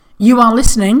You are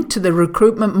listening to the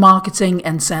Recruitment Marketing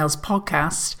and Sales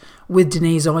Podcast with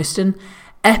Denise Oyston,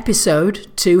 episode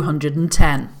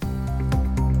 210.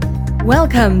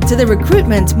 Welcome to the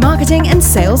Recruitment Marketing and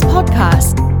Sales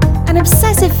Podcast. An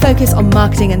obsessive focus on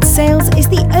marketing and sales is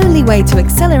the only way to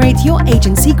accelerate your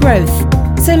agency growth.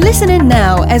 So listen in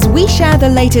now as we share the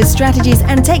latest strategies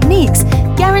and techniques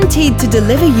guaranteed to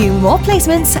deliver you more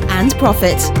placements and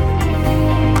profit.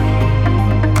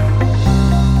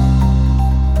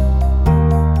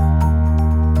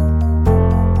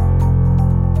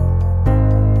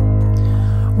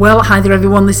 Well, hi there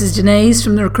everyone, this is Denise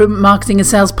from the Recruitment Marketing and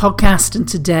Sales Podcast, and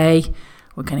today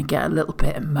we're going to get a little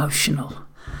bit emotional,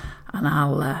 and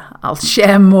I'll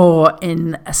share more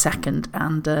in a second.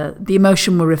 And the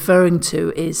emotion we're referring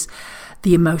to is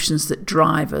the emotions that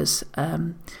drive us.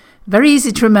 Very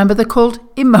easy to remember, they're called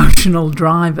emotional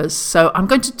drivers. So I'm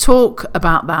going to talk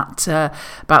about that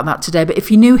today. But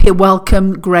if you're new here,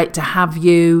 welcome, great to have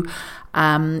you.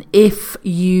 If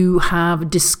you have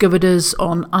discovered us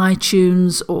on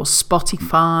iTunes or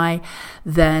Spotify,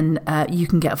 then you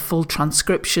can get a full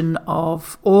transcription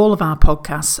of all of our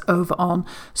podcasts over on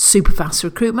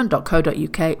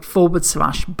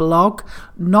superfastrecruitment.co.uk/blog.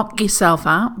 Knock yourself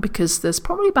out, because there's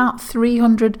probably about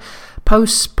 300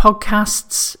 posts,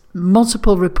 podcasts,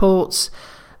 multiple reports,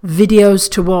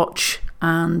 videos to watch,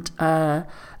 and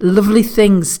lovely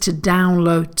things to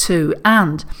download too.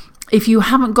 And if you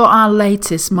haven't got our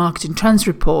latest marketing trends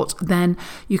report, then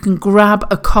you can grab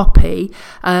a copy.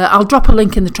 I'll drop a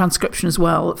link in the transcription as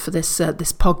well for this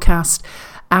podcast.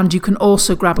 And you can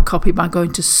also grab a copy by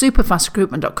going to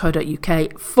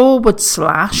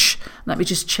superfastrecruitment.co.uk / let me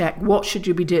just check, what should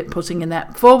you be putting in there,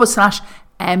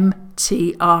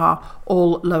 /MTR,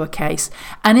 all lowercase.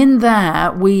 And in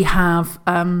there we have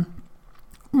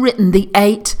written the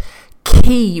 8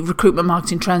 key recruitment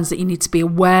marketing trends that you need to be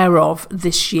aware of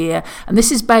this year, and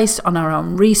this is based on our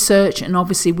own research. And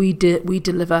obviously we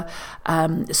deliver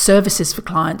services for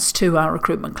clients to our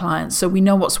recruitment clients, so we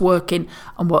know what's working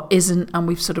and what isn't, and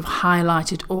we've sort of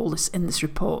highlighted all this in this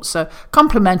report. So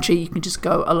complimentary, you can just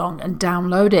go along and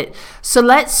download it. So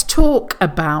let's talk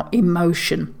about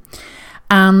emotion.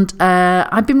 And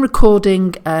I've been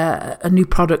recording a new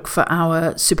product for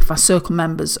our Superfast Circle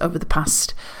members over the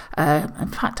past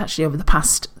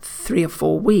 3 or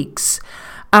 4 weeks.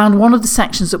 And one of the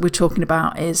sections that we're talking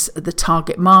about is the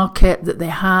target market that they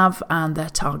have and their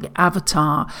target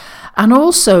avatar. And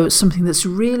also something that's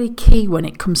really key when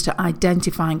it comes to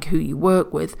identifying who you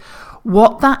work with,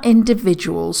 what that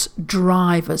individual's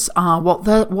drivers are, what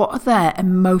are their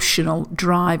emotional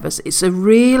drivers. It's a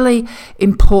really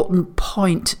important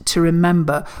point to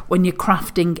remember when you're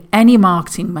crafting any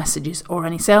marketing messages or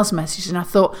any sales messages. And I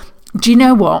thought, do you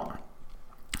know what?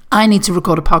 I need to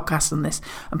record a podcast on this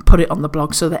and put it on the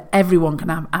blog so that everyone can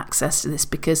have access to this,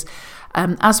 because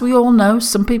as we all know,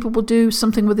 some people will do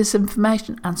something with this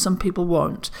information and some people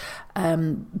won't.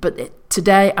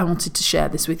 Today I wanted to share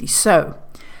this with you. So,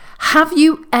 have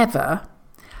you ever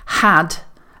had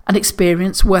an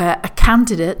experience where a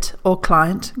candidate or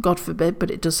client, God forbid, but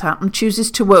it does happen,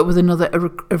 chooses to work with a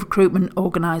recruitment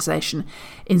organisation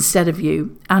instead of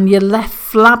you, and you're left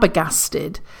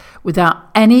flabbergasted without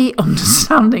any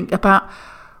understanding about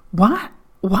why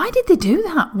did they do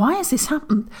that? Why has this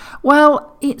happened?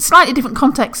 Well, it's slightly different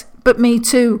context, but me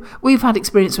too. We've had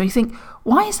experience where you think,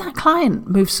 why is that client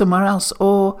moved somewhere else?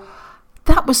 Or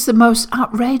that was the most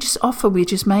outrageous offer we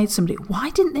just made somebody. Why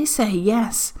didn't they say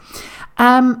yes?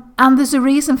 And there's a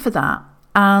reason for that.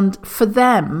 And for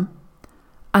them,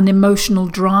 an emotional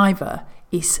driver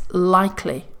is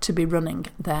likely to be running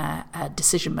their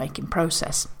decision-making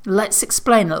process. Let's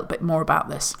explain a little bit more about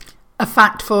this. A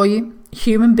fact for you: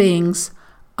 human beings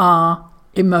are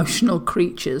emotional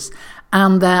creatures,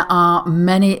 and there are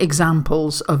many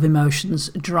examples of emotions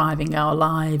driving our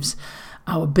lives,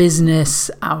 our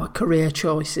business, our career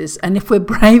choices. And if we're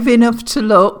brave enough to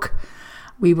look,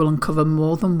 we will uncover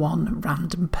more than one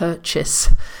random purchase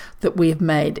that we have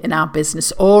made in our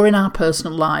business or in our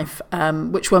personal life,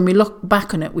 which when we look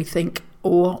back on it, we think, oh,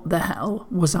 what the hell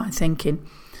was I thinking?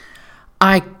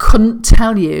 I couldn't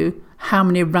tell you how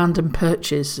many random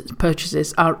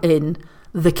purchases are in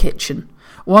the kitchen.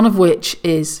 One of which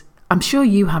is, I'm sure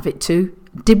you have it too,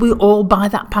 did we all buy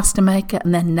that pasta maker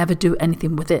and then never do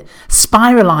anything with it?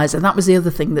 Spiralizer, that was the other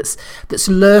thing that's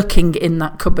lurking in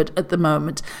that cupboard at the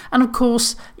moment. And of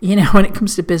course, you know, when it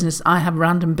comes to business, I have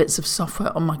random bits of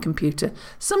software on my computer,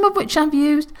 some of which I've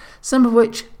used, some of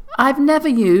which I've never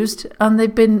used, and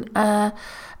they've been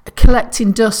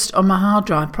collecting dust on my hard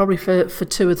drive probably for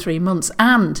 2 or 3 months,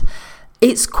 and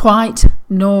it's quite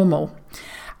normal.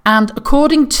 And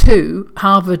according to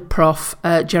Harvard prof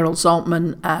Gerald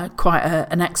Zaltman, quite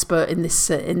an expert in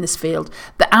this field,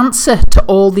 the answer to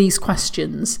all these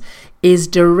questions is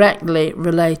directly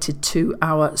related to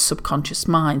our subconscious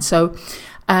mind. So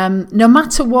no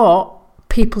matter what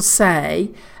people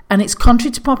say, and it's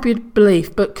contrary to popular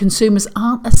belief, but consumers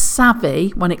aren't as savvy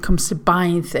when it comes to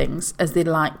buying things as they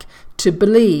like to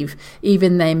believe.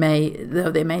 Even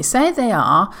though they may say they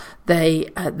are,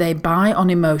 they buy on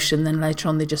emotion, then later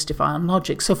on they justify on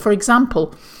logic. So, for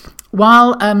example,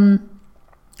 while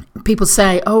people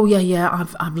say, "Oh yeah,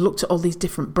 I've looked at all these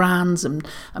different brands and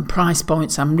price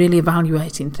points. I'm really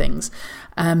evaluating things."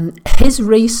 His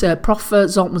research, Prof.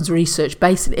 Zaltman's research,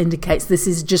 basically indicates this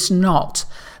is just not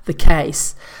the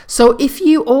case. So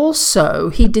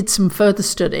he did some further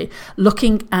study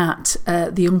looking at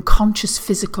the unconscious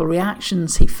physical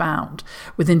reactions he found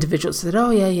with individuals that,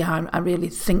 I really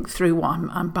think through what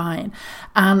I'm buying.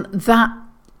 And that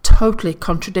totally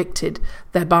contradicted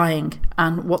their buying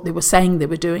and what they were saying they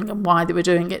were doing and why they were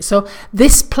doing it. So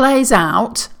this plays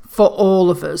out for all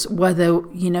of us, whether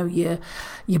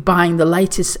you're buying the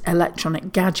latest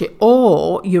electronic gadget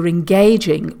or you're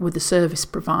engaging with a service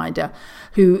provider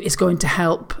who is going to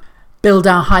help build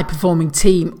our high-performing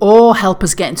team or help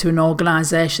us get into an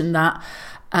organisation that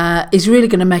is really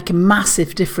going to make a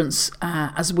massive difference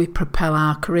as we propel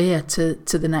our career to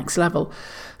the next level.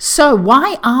 So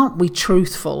why aren't we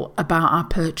truthful about our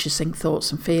purchasing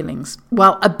thoughts and feelings?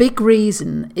 Well, a big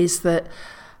reason is that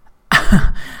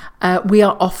we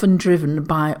are often driven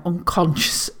by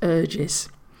unconscious urges,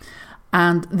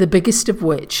 and the biggest of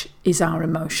which is our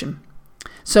emotion.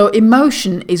 So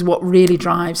emotion is what really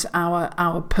drives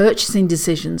our purchasing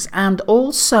decisions, and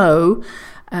also,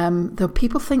 though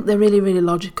people think they're really, really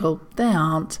logical, they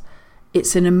aren't.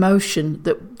 It's an emotion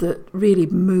that really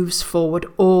moves forward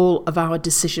all of our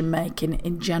decision making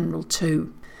in general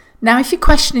too. Now, if you're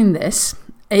questioning this,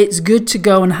 it's good to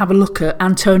go and have a look at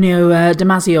Antonio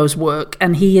Damasio's work,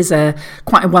 and he is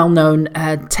quite a well-known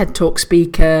TED Talk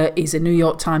speaker. He's a New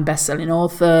York Times best-selling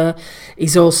author.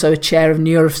 He's also a chair of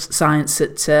neuroscience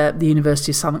at the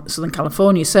University of Southern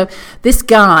California. So this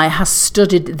guy has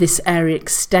studied this area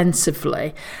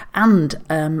extensively, and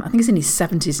I think he's in his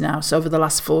 70s now, so over the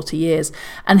last 40 years.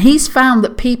 And he's found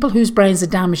that people whose brains are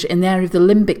damaged in the area of the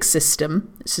limbic system,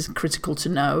 this is critical to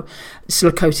know, it's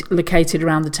located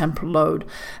around the temporal lobe,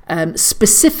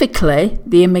 specifically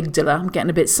the amygdala, I'm getting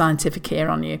a bit scientific here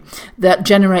on you, that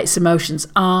generates emotions,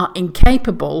 are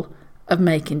incapable of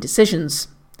making decisions.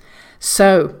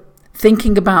 So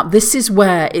thinking about this is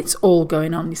where it's all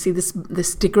going on. You see,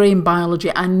 this degree in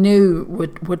biology I knew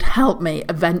would help me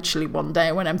eventually one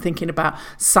day when I'm thinking about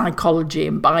psychology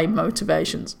and buying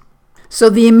motivations. So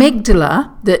the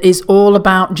amygdala, that is all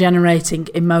about generating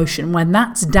emotion, when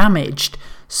that's damaged,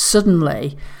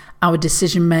 suddenly our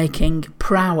decision-making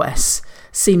prowess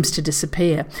seems to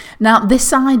disappear. Now,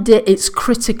 this idea, it's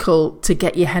critical to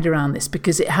get your head around this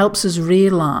because it helps us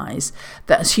realise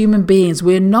that as human beings,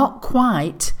 we're not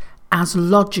quite as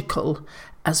logical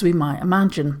as we might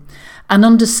imagine. And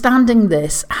understanding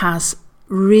this has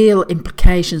real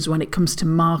implications when it comes to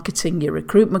marketing your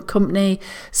recruitment company,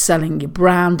 selling your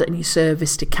brand and your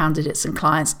service to candidates and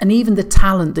clients, and even the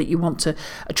talent that you want to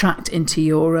attract into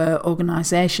your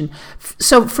organisation.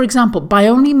 So, for example, by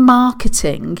only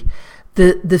marketing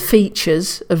the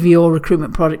features of your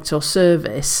recruitment product or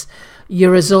service,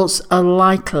 your results are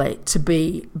likely to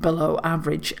be below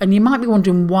average. And you might be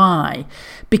wondering why.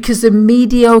 Because the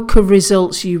mediocre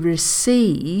results you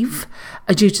receive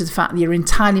are due to the fact that you're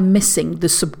entirely missing the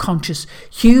subconscious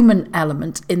human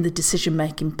element in the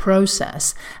decision-making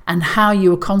process and how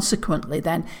you are consequently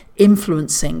then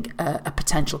influencing a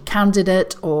potential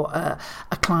candidate or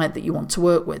a client that you want to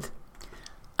work with.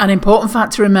 An important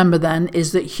fact to remember then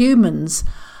is that humans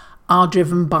are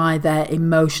driven by their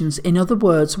emotions. In other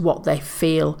words, what they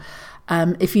feel.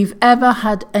 If you've ever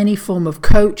had any form of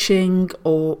coaching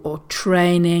or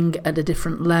training at a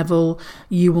different level,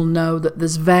 you will know that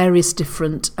there's various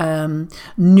different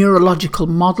neurological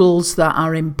models that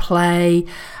are in play,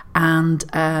 and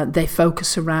they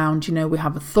focus around, we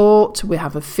have a thought, we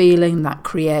have a feeling that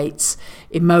creates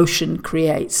emotion,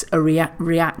 creates a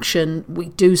reaction, we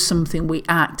do something, we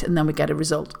act, and then we get a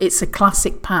result. It's a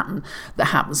classic pattern that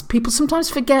happens. People sometimes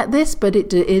forget this, but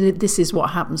this is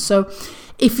what happens. So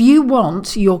if you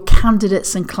want your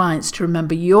candidates and clients to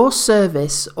remember your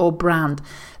service or brand,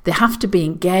 they have to be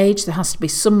engaged, there has to be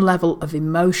some level of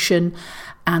emotion,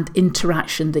 and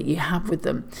interaction that you have with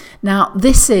them. Now,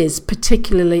 this is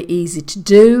particularly easy to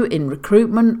do in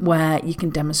recruitment, where you can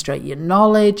demonstrate your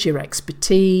knowledge, your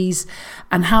expertise,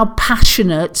 and how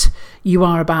passionate you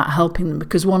are about helping them.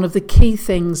 Because one of the key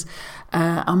things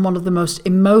and one of the most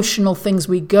emotional things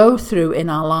we go through in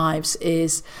our lives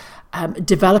is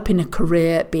developing a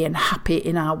career, being happy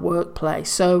in our workplace.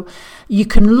 So you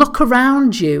can look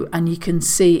around you and you can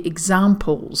see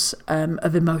examples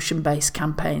of emotion-based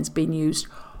campaigns being used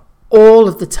all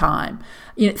of the time.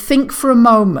 Think for a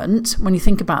moment when you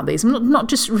think about these. I'm not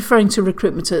just referring to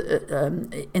recruitment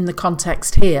in the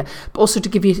context here, but also to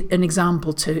give you an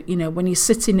example to, when you're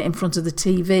sitting in front of the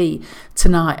TV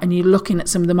tonight and you're looking at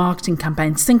some of the marketing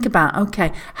campaigns, think about,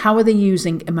 okay, how are they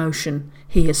using emotion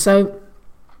here? So,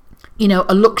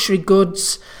 a luxury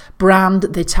goods brand,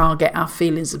 they target our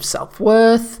feelings of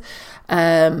self-worth,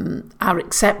 our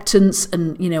acceptance,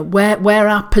 and where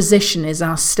our position is,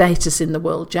 our status in the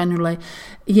world generally.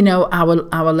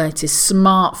 Our latest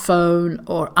smartphone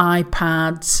or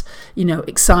iPads,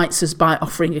 excites us by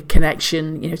offering a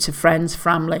connection, to friends,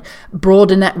 family,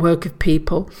 broader network of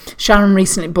people. Sharon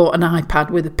recently bought an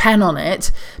iPad with a pen on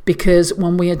it because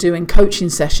when we are doing coaching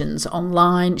sessions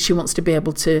online, she wants to be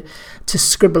able to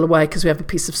scribble away, because we have a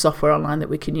piece of software online that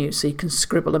we can use, so you can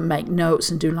scribble and make notes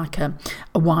and do like a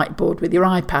whiteboard with your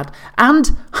iPad.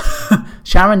 And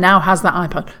Sharon now has that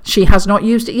iPad. She has not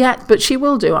used it yet, but she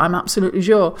will do, I'm absolutely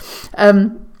sure.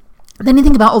 Then you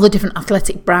think about all the different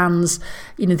athletic brands,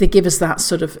 they give us that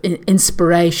sort of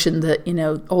inspiration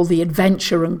that, all the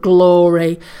adventure and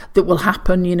glory that will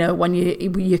happen, when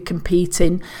you're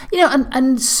competing,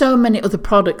 and so many other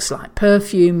products like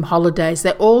perfume, holidays,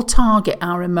 they all target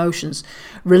our emotions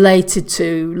related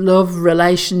to love,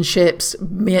 relationships,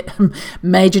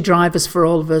 major drivers for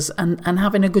all of us, and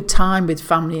having a good time with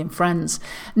family and friends.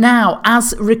 Now,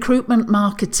 as recruitment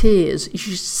marketeers, you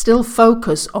should still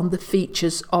focus on the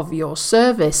features of your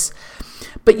service,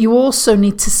 but you also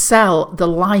need to sell the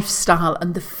lifestyle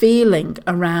and the feeling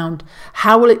around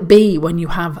how will it be when you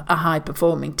have a high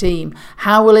performing team,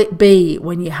 how will it be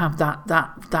when you have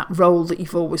that role that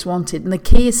you've always wanted. And the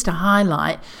key is to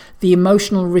highlight the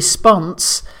emotional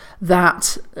response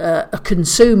that a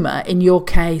consumer, in your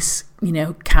case,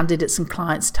 candidates and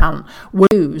clients, talent, will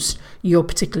use your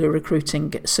particular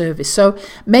recruiting service. So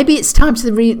maybe it's time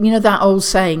to that old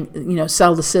saying,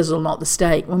 sell the sizzle, not the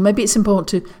steak. Well, maybe it's important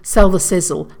to sell the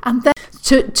sizzle, and then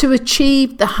to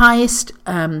achieve the highest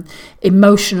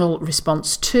emotional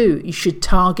response too, you should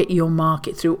target your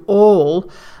market through all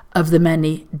of the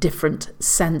many different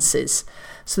senses.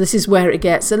 So this is where it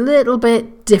gets a little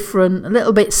bit different, a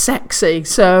little bit sexy.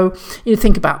 So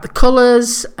think about the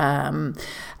colours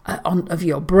of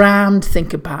your brand,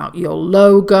 think about your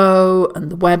logo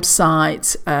and the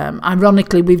website.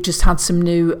 Ironically, we've just had some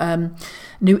new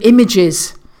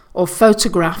images or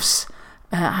photographs.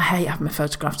 I hate having my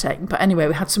photograph taken, but anyway,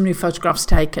 we had some new photographs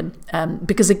taken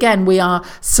because again, we are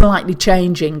slightly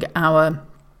changing our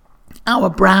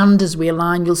brand as we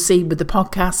align. You'll see with the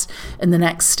podcast in the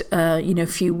next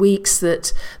few weeks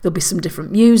that there'll be some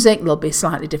different music, there'll be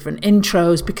slightly different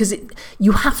intros, because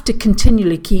you have to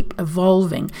continually keep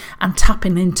evolving and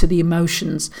tapping into the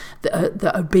emotions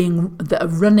that are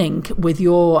running with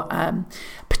your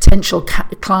potential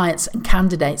clients and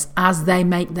candidates as they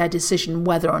make their decision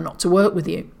whether or not to work with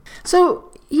you.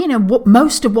 So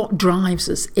most of what drives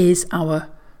us is our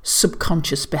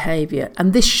subconscious behavior,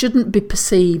 and this shouldn't be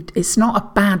perceived, it's not a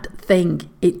bad thing,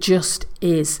 it just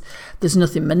is. There's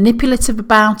nothing manipulative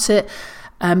about it,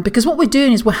 because what we're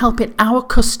doing is we're helping our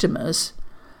customers,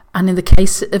 and in the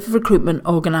case of recruitment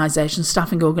organisations,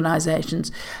 staffing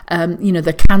organisations,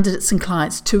 the candidates and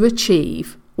clients, to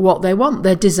achieve what they want,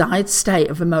 their desired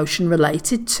state of emotion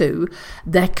related to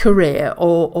their career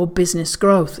or business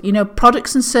growth.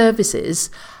 Products and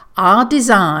services are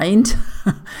designed,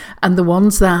 and the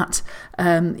ones that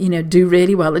do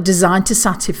really well are designed to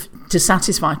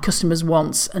satisfy customers'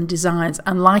 wants and desires.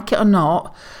 And like it or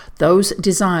not, those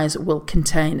desires will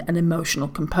contain an emotional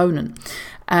component.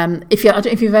 I don't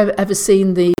know if you've ever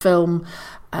seen the film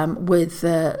with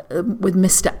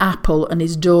Mr. Apple and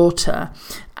his daughter,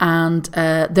 and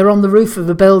they're on the roof of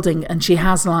a building, and she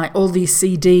has like all these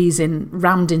CDs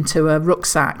rammed into a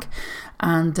rucksack,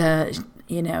 and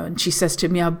and she says to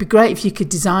me, it'd be great if you could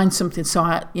design something so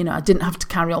I didn't have to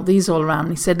carry all these all around.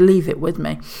 And he said, leave it with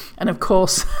me. And of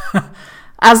course,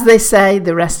 as they say,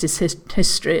 the rest is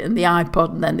history, and the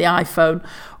iPod and then the iPhone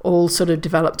all sort of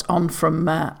developed on from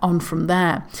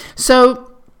there.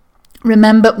 So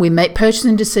remember, we make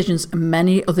purchasing decisions and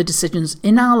many other decisions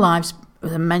in our lives,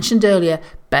 as I mentioned earlier,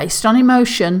 based on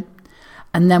emotion,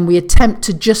 and then we attempt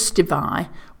to justify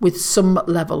with some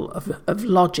level of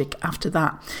logic after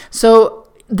that. So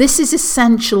this is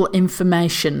essential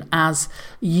information as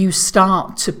you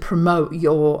start to promote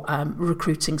your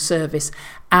recruiting service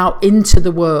out into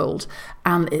the world.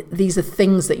 And these are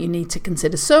things that you need to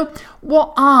consider. So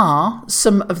what are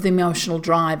some of the emotional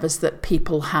drivers that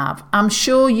people have? I'm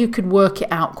sure you could work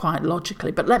it out quite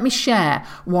logically, but let me share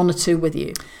one or two with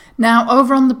you. Now,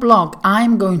 over on the blog,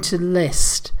 I'm going to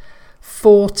list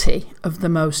 40 of the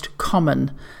most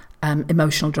common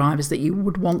emotional drivers that you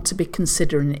would want to be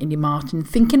considering in your marketing,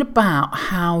 thinking about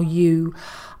how you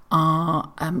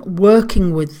are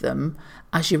working with them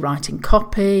as you're writing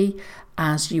copy,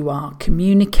 as you are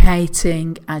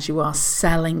communicating, as you are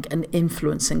selling and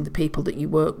influencing the people that you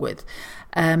work with.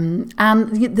 And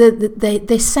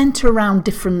they centre around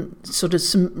different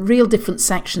some real different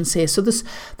sections here. So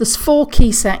there's 4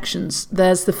 key sections.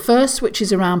 There's the first, which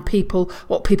is around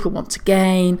what people want to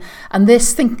gain, and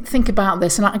this think about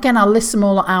this. And again, I'll list them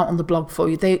all out on the blog for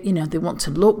you. They want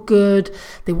to look good,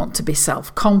 they want to be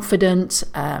self-confident.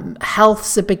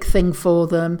 Health's a big thing for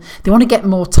them. They want to get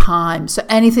more time. So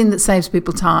anything that saves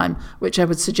people time, which I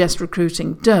would suggest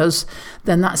recruiting does,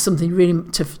 then that's something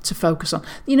really to focus on.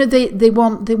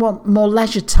 They want more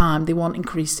leisure time, they want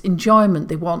increased enjoyment,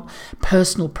 they want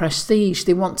personal prestige,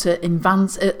 they want to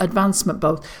advancement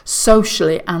both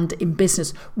socially and in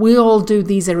business. We all do.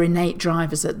 These are innate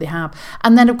drivers that they have.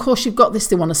 And then of course you've got this,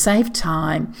 they want to save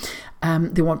time,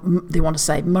 they want to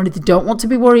save money, they don't want to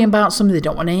be worrying about something, they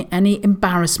don't want any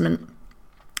embarrassment.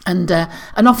 And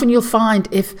often you'll find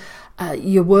if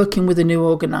you're working with a new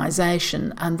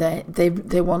organisation and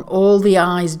they want all the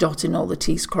I's dotted and all the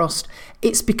T's crossed,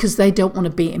 it's because they don't want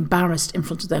to be embarrassed in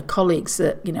front of their colleagues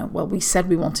that, we said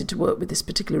we wanted to work with this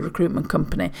particular recruitment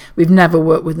company. We've never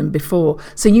worked with them before.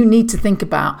 So you need to think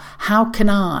about, how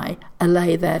can I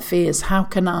allay their fears? How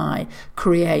can I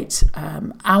create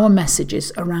our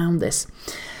messages around this?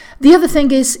 The other thing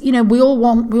is, we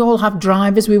all have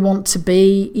drivers. We want to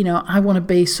be, I want to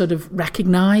be sort of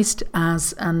recognised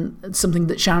as, and something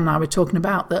that Sharon and I were talking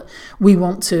about, that we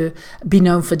want to be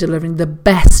known for delivering the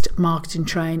best marketing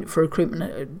training for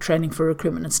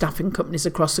recruitment and staffing companies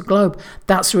across the globe.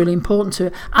 That's really important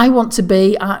to. I want to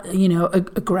be, a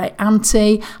great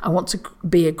auntie. I want to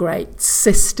be a great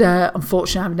sister.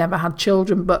 Unfortunately, I've never had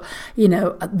children, but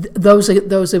those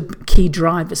are key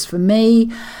drivers for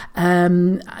me.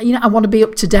 I want to be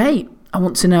up to date. I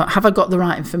want to know, have I got the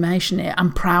right information here?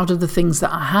 I'm proud of the things that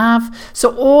I have.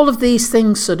 So all of these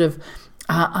things sort of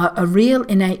are real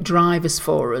innate drivers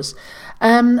for us.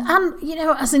 And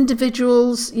as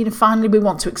individuals, finally, we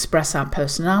want to express our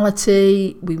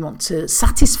personality. We want to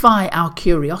satisfy our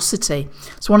curiosity.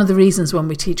 It's one of the reasons when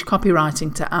we teach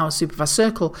copywriting to our Superfast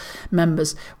Circle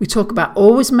members, we talk about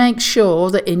always make sure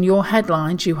that in your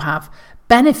headlines you have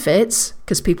benefits,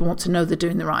 because people want to know they're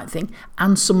doing the right thing,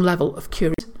 and some level of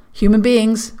curiosity. Human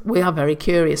beings, we are very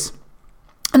curious.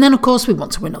 And then, of course, we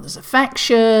want to win others'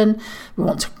 affection. We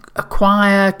want to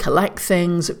acquire, collect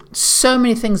things. So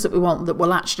many things that we want that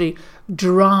will actually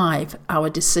drive our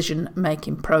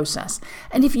decision-making process.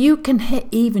 And if you can hit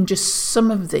even just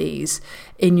some of these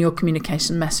in your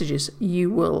communication messages, you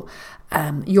will,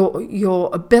 your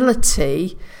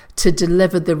ability to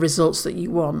deliver the results that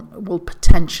you want will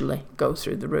potentially go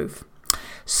through the roof.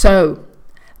 So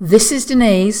this is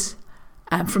Denise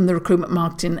from the Recruitment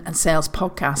Marketing and Sales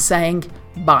Podcast saying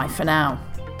bye for now.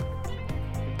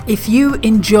 If you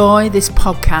enjoy this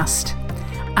podcast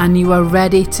and you are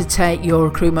ready to take your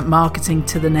recruitment marketing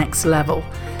to the next level,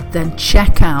 then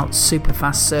check out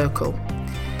Superfast Circle.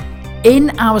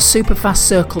 In our Superfast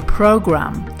Circle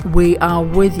program, we are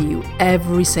with you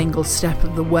every single step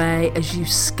of the way as you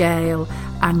scale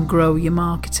and grow your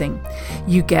marketing.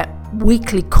 You get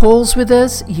weekly calls with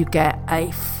us, you get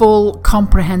a full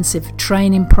comprehensive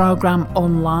training program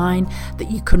online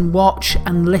that you can watch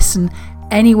and listen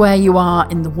anywhere you are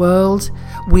in the world.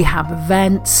 We have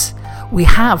events, we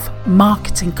have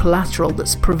marketing collateral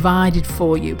that's provided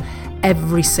for you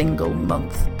every single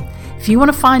month. If you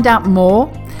want to find out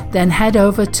more, then head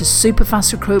over to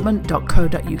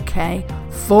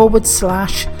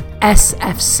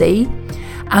superfastrecruitment.co.uk/SFC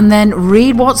and then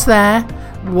read what's there,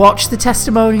 watch the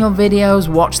testimonial videos,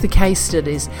 watch the case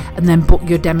studies, and then book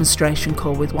your demonstration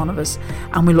call with one of us.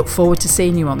 And we look forward to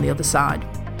seeing you on the other side.